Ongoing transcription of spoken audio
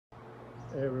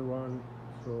Hey everyone,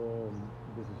 so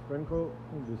this is Franco,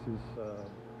 this is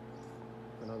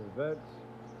another VEX,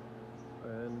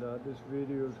 and this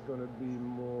video is going to be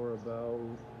more about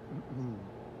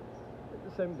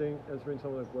the same thing, answering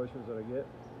some of the questions that I get,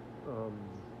 um,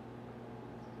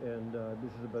 and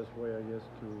this is the best way, I guess,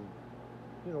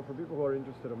 to, for people who are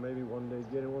interested in maybe one day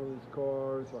getting one of these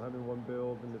cars or having one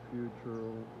built in the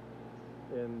future,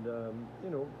 and,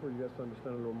 for you guys to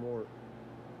understand a little more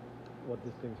what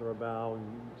these things are about and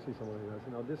see some of the guys.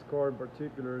 Now, this car in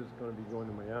particular is going to be going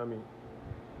to Miami,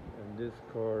 and this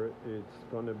car it's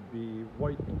going to be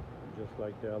white, just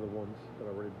like the other ones that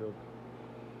I already built.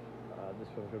 This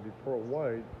one's going to be pearl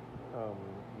white.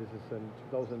 This is in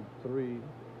 2003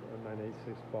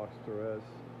 986 Boxster S,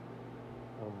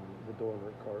 the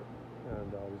donor car, and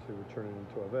obviously we're turning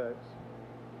into a VEX.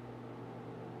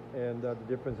 And the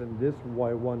difference in this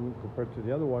white one compared to the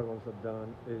other white ones I've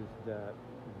done is that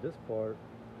this part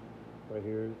right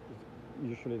here is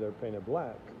usually they're painted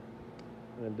black,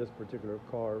 and in this particular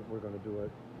car we're going to do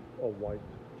it all white,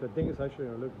 which I think is actually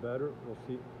going to look better. We'll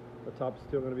see. The top's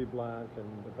still going to be black and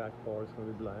the back part is going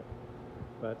to be black,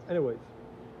 but anyways,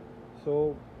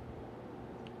 so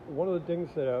one of the things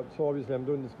that so obviously I'm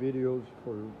doing these videos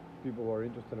for people who are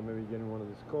interested in maybe getting one of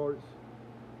these cars,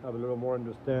 have a little more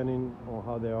understanding on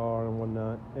how they are and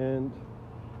whatnot, and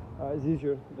it's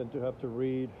easier than to have to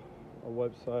read a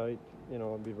website,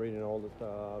 and be reading all the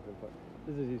stuff. But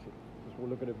this is easy. Just we'll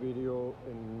look at a video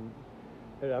and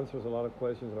it answers a lot of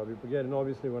questions that I'll be forgetting.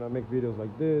 Obviously, when I make videos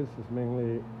like this, it's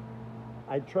mainly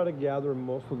I try to gather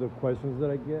most of the questions that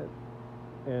I get,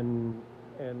 and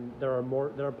there are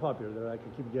more that are popular that I can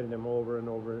keep getting them over and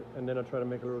over, and then I try to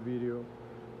make a little video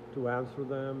to answer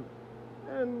them.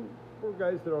 And for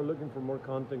guys that are looking for more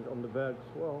content on the VEX,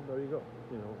 well, there you go.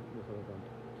 This other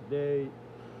content. Today,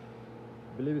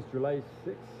 I believe it's July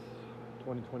 6th,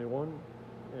 2021,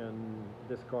 and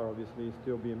this car obviously is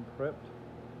still being prepped.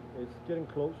 It's getting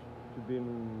close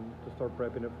to start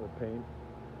prepping it for paint.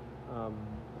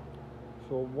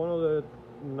 So one of the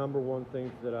number one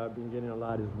things that I've been getting a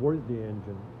lot is where's the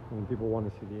engine, when people want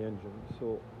to see the engine.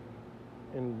 So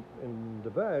in the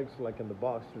VEX, like in the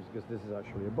Boxsters, because this is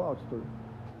actually a Boxster,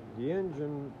 the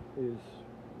engine is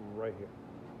right here.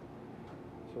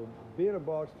 So being a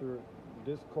Boxster,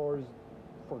 this car is,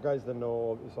 for guys that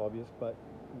know, it's obvious, but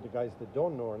the guys that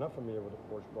don't know, are not familiar with the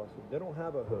Porsche Boxster, they don't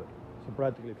have a hood. So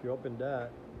practically, if you open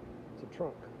that, it's a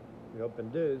trunk. You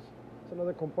open this, it's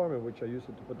another compartment, which I use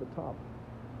it to put the top.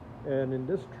 And in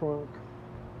this trunk,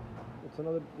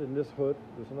 in this hood,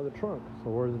 there's another trunk. So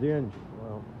where's the engine?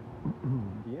 Well,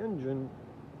 the engine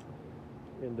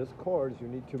in this cars, you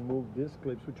need to move these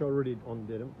clips, which I already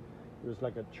undid them. There's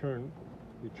like a turn.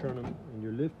 You turn them and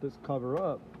you lift this cover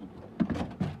up,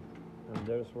 and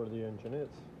there's where the engine is.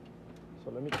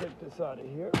 So let me take this out of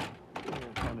here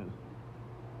and kind of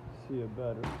see it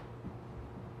better.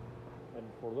 And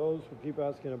for those who keep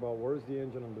asking about where's the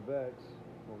engine on the VEX,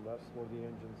 well, that's where the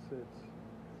engine sits.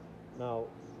 Now,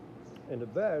 in the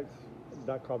VEX,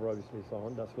 that cover obviously is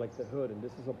on. That's like the hood, and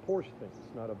this is a Porsche thing.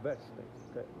 It's not a VEX thing.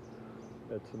 Okay,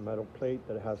 it's a metal plate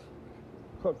that has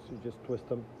hooks. You just twist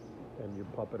them, and you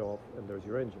pop it off, and there's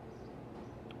your engine.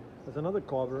 There's another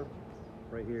cover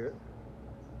right here.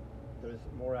 There's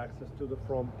more access to the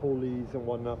front pulleys and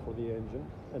whatnot for the engine,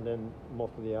 and then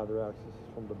most of the other access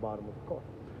is from the bottom of the car.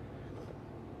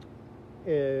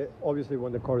 Obviously,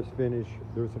 when the car is finished,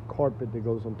 there's a carpet that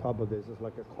goes on top of this. It's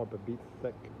like a carpet, big,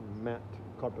 thick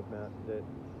carpet mat that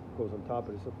goes on top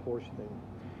of it. It's a Porsche thing.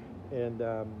 And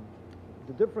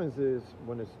the difference is,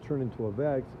 when it's turned into a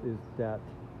VEX, is that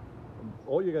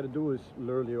all you got to do is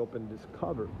literally open this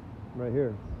cover right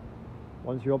here.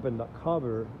 Once you open that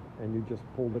cover and you just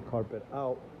pull the carpet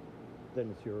out, then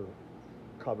it's your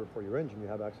cover for your engine. You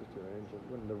have access to your engine.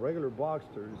 When the regular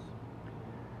Boxsters,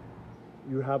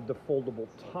 you have the foldable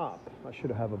top. I should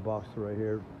have a Boxster right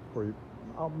here for you.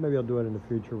 Maybe I'll do it in the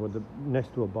future with the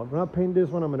next to a Boxster. When I paint this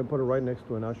one, I'm going to put it right next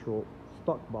to an actual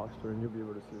stock Boxster, and you'll be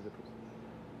able to see the difference.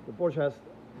 The Porsche has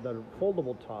that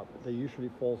foldable top that usually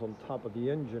falls on top of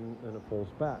the engine and it falls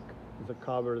back. There's a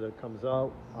cover that comes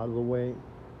out of the way,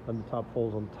 and the top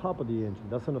falls on top of the engine.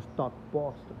 That's in a stock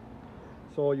Boxster.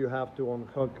 So you have to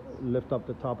unhook, lift up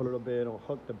the top a little bit,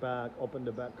 unhook the back, open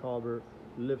the back cover,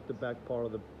 lift the back part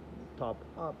of the top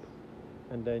up,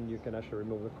 and then you can actually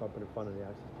remove the carpet and finally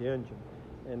access the engine.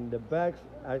 And the backs,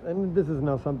 and this is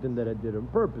not something that I did on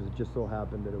purpose, it just so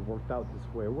happened that it worked out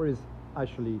this way, where it's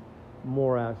actually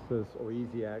more access or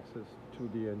easy access to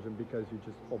the engine, because you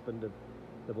just open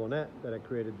the bonnet that I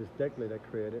created, this deck lid I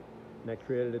created, and I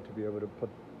created it to be able to put,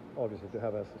 obviously to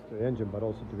have access to the engine, but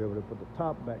also to be able to put the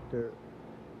top back there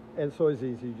And so it's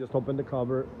easy. You just open the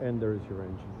cover and there's your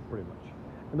engine, pretty much.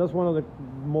 And that's one of the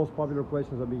most popular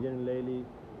questions I've been getting lately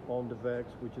on the Vex,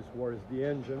 which is where is the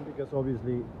engine? Because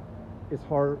obviously it's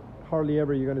hardly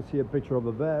ever you're going to see a picture of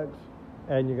a Vex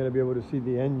and you're going to be able to see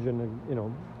the engine, you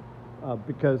know,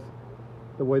 because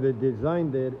the way they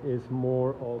designed it is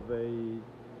more of a,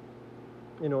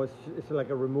 you know, it's like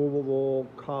a removable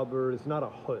cover. It's not a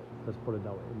hood, let's put it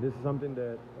that way. And this is something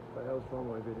that, what the hell's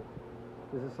wrong with my video?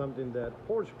 This is something that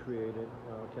Porsche created.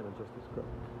 I can't adjust this crap.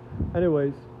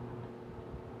 Anyways,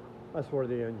 that's where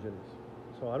the engine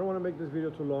is. So I don't want to make this video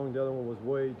too long. The other one was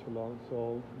way too long.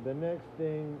 So the next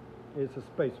thing is the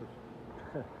spacers.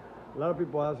 A lot of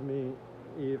people ask me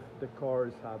if the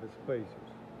cars have spacers.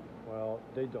 Well,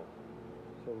 they don't.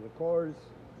 So the cars,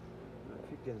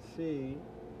 if you can see,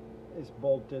 is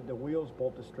bolted, the wheels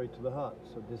bolted straight to the hub.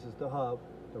 So this is the hub,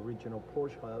 the original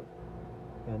Porsche hub,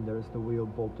 and there's the wheel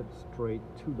bolted straight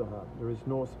to the hub. There is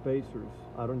no spacers.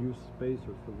 I don't use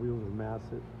spacers. The wheels are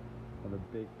massive, have a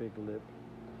big lip,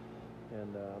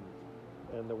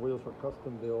 and the wheels are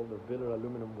custom built. They're billet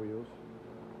aluminum wheels,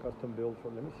 custom built for.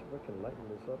 Let me see if I can lighten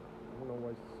this up. I don't know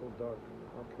why it's so dark.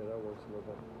 Okay, that works a little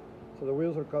bit. So the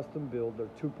wheels are custom built. They're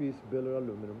two-piece billet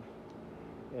aluminum,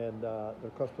 and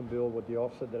they're custom built with the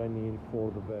offset that I need for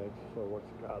the Vex. So it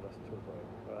works. God, that's too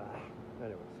bright.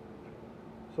 Anyways,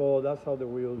 so that's how the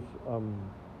wheels.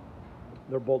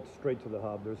 They're bolted straight to the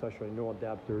hub. There's actually no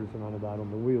adapters and none of that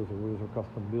on the wheels. The wheels are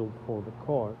custom built for the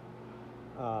car,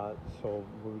 so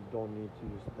we don't need to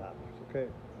use adapters. Okay,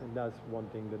 and that's one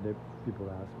thing that people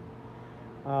ask me.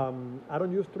 I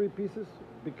don't use three pieces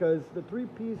because the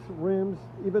three-piece rims,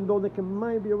 even though they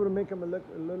might be able to make them look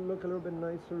a little bit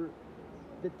nicer,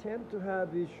 they tend to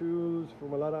have issues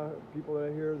from a lot of people that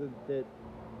I hear that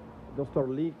they'll start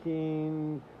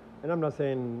leaking. And I'm not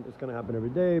saying it's going to happen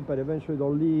every day, but eventually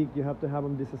they'll leak. You have to have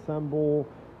them disassemble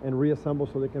and reassemble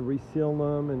so they can reseal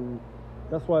them. And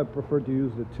that's why I prefer to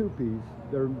use the two-piece.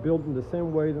 They're built in the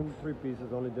same way than the three-piece.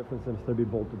 The only difference is they'll be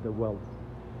bolted, they're welded.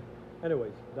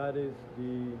 Anyways, that is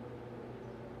the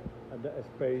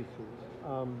spacers.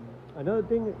 Another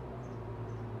thing,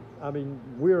 I mean,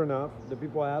 weird enough, the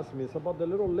people ask me is about the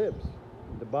little lips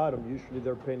at the bottom. Usually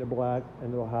they're painted black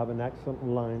and they'll have an accent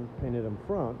line painted in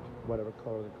front, whatever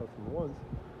color the customer wants.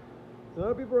 A lot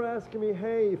of people are asking me,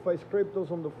 hey, if I scrape those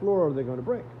on the floor, are they going to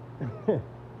break?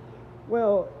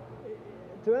 Well,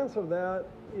 to answer that,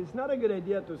 it's not a good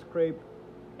idea to scrape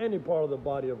any part of the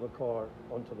body of a car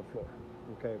onto the floor,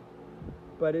 okay?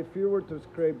 But if you were to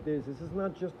scrape this is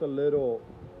not just a little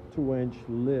 2-inch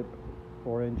lip,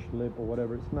 4-inch lip or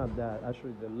whatever. It's not that.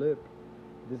 Actually, the lip,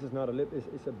 this is not a lip.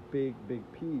 It's a big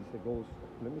piece that goes.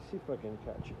 Let me see if I can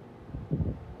catch it.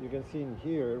 You can see in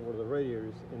here where the radiator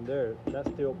is in there. That's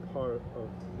still part of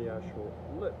the actual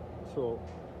lip. So,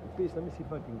 piece. Let me see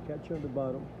if I can catch it on the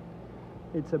bottom.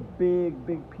 It's a big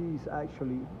piece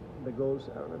actually that goes.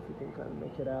 I don't know if you can kind of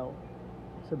make it out.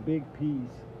 It's a big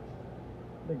piece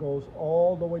that goes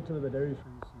all the way to the bed. There you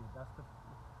see.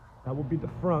 That would be the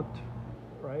front,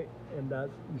 right? And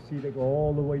that's, you see, they go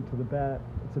all the way to the back.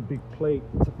 It's a big plate.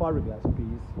 It's a fiberglass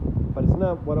piece, but it's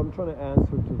not. What I'm trying to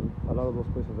answer to a lot of those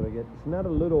questions that I get, it's not a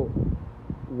little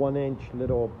 1-inch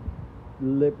little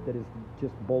lip that is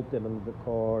just bolted on the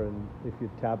car, and if you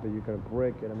tap it, you're gonna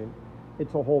break it. I mean,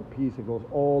 it's a whole piece. It goes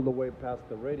all the way past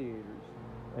the radiators,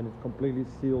 and it completely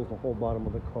seals the whole bottom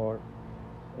of the car.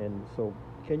 And so,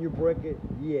 can you break it?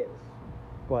 Yes,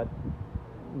 but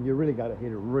you really got to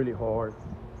hit it really hard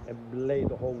and lay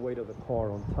the whole weight of the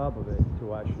car on top of it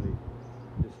to actually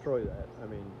destroy that. I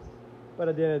mean, but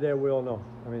at the end of the day, we all know.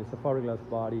 I mean, it's a fiberglass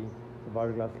body, it's a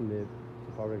fiberglass lip,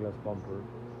 it's a fiberglass bumper.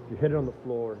 If you hit it on the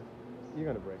floor, you're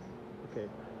gonna break it. Okay.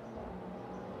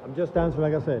 I'm just answering,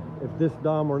 like I said, if this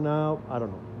dumb or not, I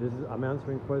don't know. I'm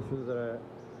answering questions that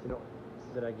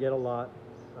that I get a lot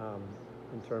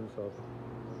in terms of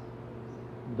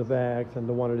the Vex, and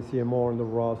they wanted to see it more in the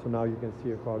raw, so now you can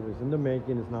see a car that's in the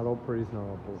making. It's not all pretty, it's not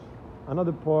all post.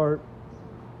 Another part,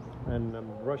 and I'm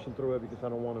rushing through it because I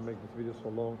don't want to make this video so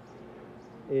long,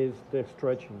 is the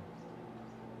stretching.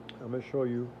 I'm going to show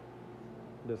you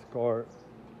this car.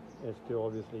 It's still,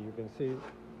 obviously, you can see,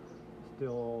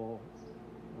 still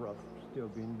rough, still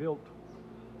being built.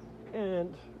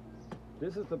 And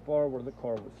this is the part where the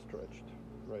car was stretched,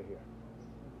 right here.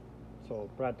 So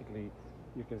practically,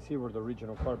 you can see where the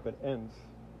original carpet ends,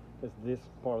 as this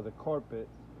part of the carpet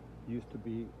used to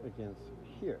be against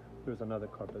here. There's another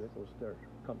carpet that goes there,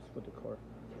 comes with the car.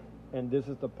 And this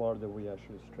is the part that we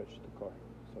actually stretched the car.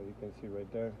 So you can see right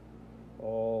there,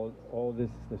 all this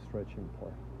is the stretching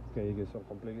part. Okay, it gets all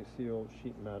completely sealed,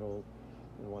 sheet metal,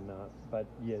 and whatnot. But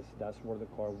yes, that's where the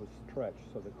car was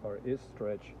stretched. So the car is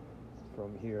stretched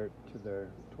from here to there,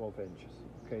 12 inches.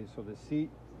 Okay, so the seat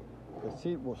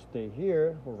will stay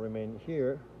here, will remain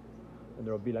here, and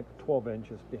there will be like 12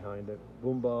 inches behind it.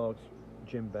 Boombox,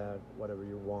 gym bag, whatever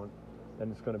you want.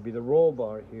 Then it's going to be the roll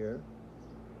bar here.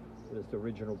 It is the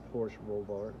original Porsche roll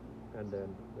bar, and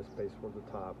then the space for the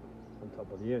top on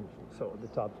top of the engine. So the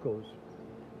top goes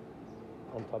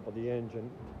on top of the engine,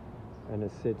 and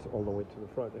it sits all the way to the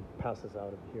front. It passes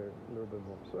out of here a little bit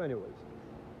more. So anyways,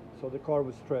 so the car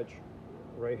was stretched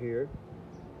right here,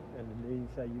 and on the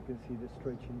inside you can see the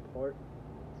stretching part.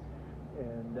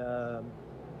 And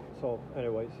so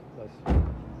anyways, that's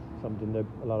something that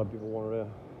a lot of people wanted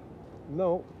to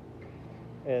know.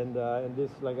 And this,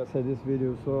 like I said, these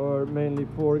videos are mainly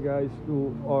for guys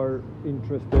who are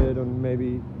interested, and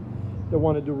maybe they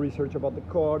want to do research about the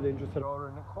car, they're interested in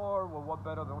ordering a car. Well, what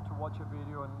better than to watch a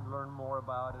video and learn more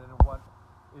about it, and what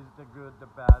is the good, the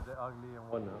bad, the ugly, and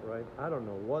whatnot, right? I don't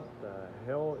know what the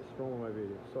hell is wrong with my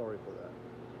video. Sorry for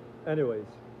that. Anyways,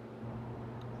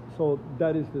 so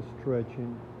that is the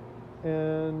stretching.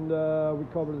 And we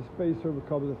cover the spacer, we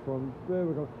cover the front,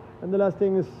 and the last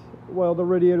thing is, well, the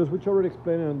radiators, which I already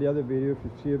explained in the other video. If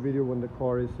you see a video when the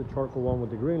car is the charcoal one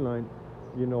with the green line,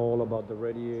 you know all about the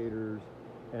radiators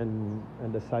and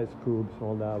the side scoops and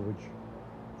all that, which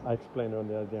I explained on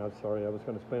the other thing. I'm sorry, I was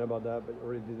going to explain about that, but I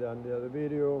already did that in the other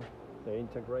video. The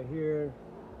intake right here,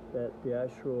 that the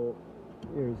actual,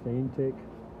 here's the intake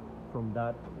from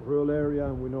that grill area,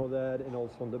 and we know that, and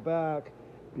also on the back,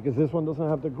 because this one doesn't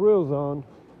have the grills on,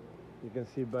 you can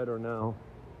see better now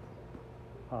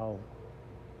how,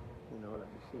 you know, let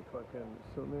me see if I can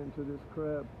zoom into this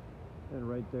crap, and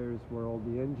right there is where all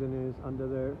the engine is, under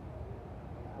there,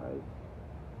 right?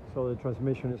 So the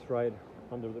transmission is right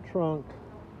under the trunk,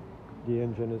 the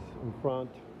engine is in front,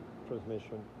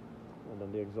 transmission, and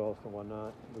then the exhaust and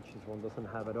whatnot, which this one doesn't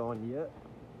have it on yet,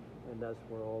 and that's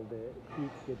where all the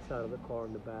heat gets out of the car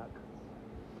in the back.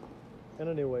 And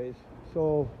anyways,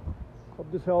 so hope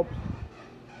this helps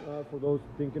for those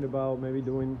thinking about maybe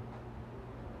doing,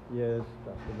 yes,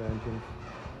 that's the engine.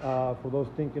 For those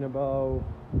thinking about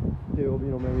still,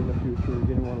 you know, maybe in the future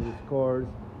getting one of these cars,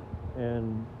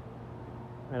 and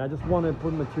I just want to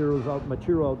put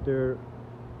material out there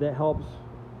that helps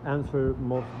answer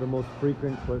the most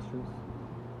frequent questions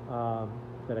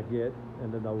that I get,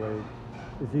 and then that way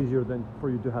it's easier than for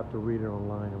you to have to read it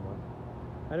online and whatnot.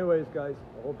 Anyways, guys,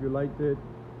 I hope you liked it.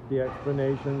 The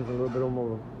explanations, a little bit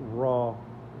more raw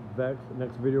Vex. The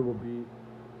next video will be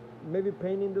maybe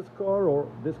painting this car, or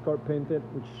this car painted,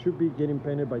 which should be getting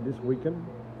painted by this weekend.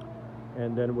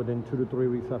 And then within 2 to 3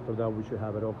 weeks after that, we should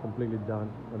have it all completely done.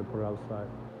 I'm gonna put it outside.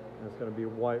 And it's gonna be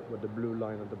white with the blue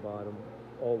line at the bottom.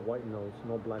 All white nose,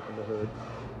 no black on the hood,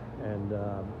 and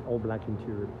all black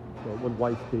interior. So with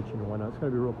white stitching and whatnot. It's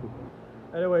gonna be real cool.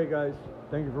 Anyway, guys,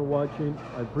 thank you for watching.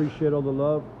 I appreciate all the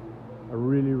love. I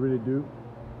really, really do.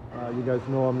 You guys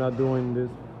know I'm not doing this.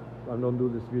 I don't do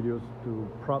these videos to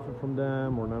profit from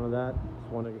them or none of that.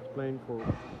 Just want to explain for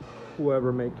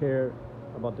whoever may care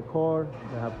about the car,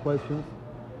 they have questions.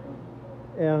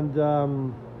 And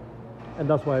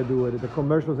that's why I do it. The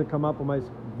commercials that come up on my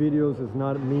videos is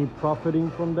not me profiting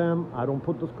from them. I don't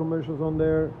put those commercials on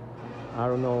there. I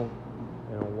don't know,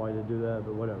 why they do that,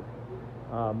 but whatever.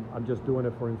 I'm just doing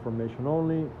it for information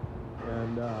only,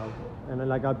 and then,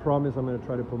 like I promised, I'm going to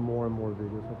try to put more and more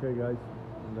videos. Okay, guys,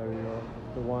 and there you go.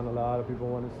 The one a lot of people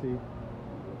want to see.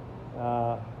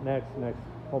 Next,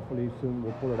 hopefully soon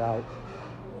we'll pull it out,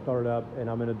 start it up, and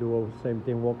I'm going to do the same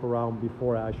thing, walk around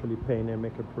before I actually paint and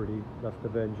make it pretty. That's the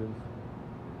Vengeance,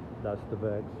 that's the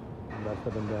Vex, and that's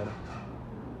the Vendetta.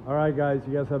 All right, guys,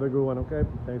 you guys have a good one. Okay,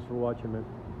 thanks for watching, man.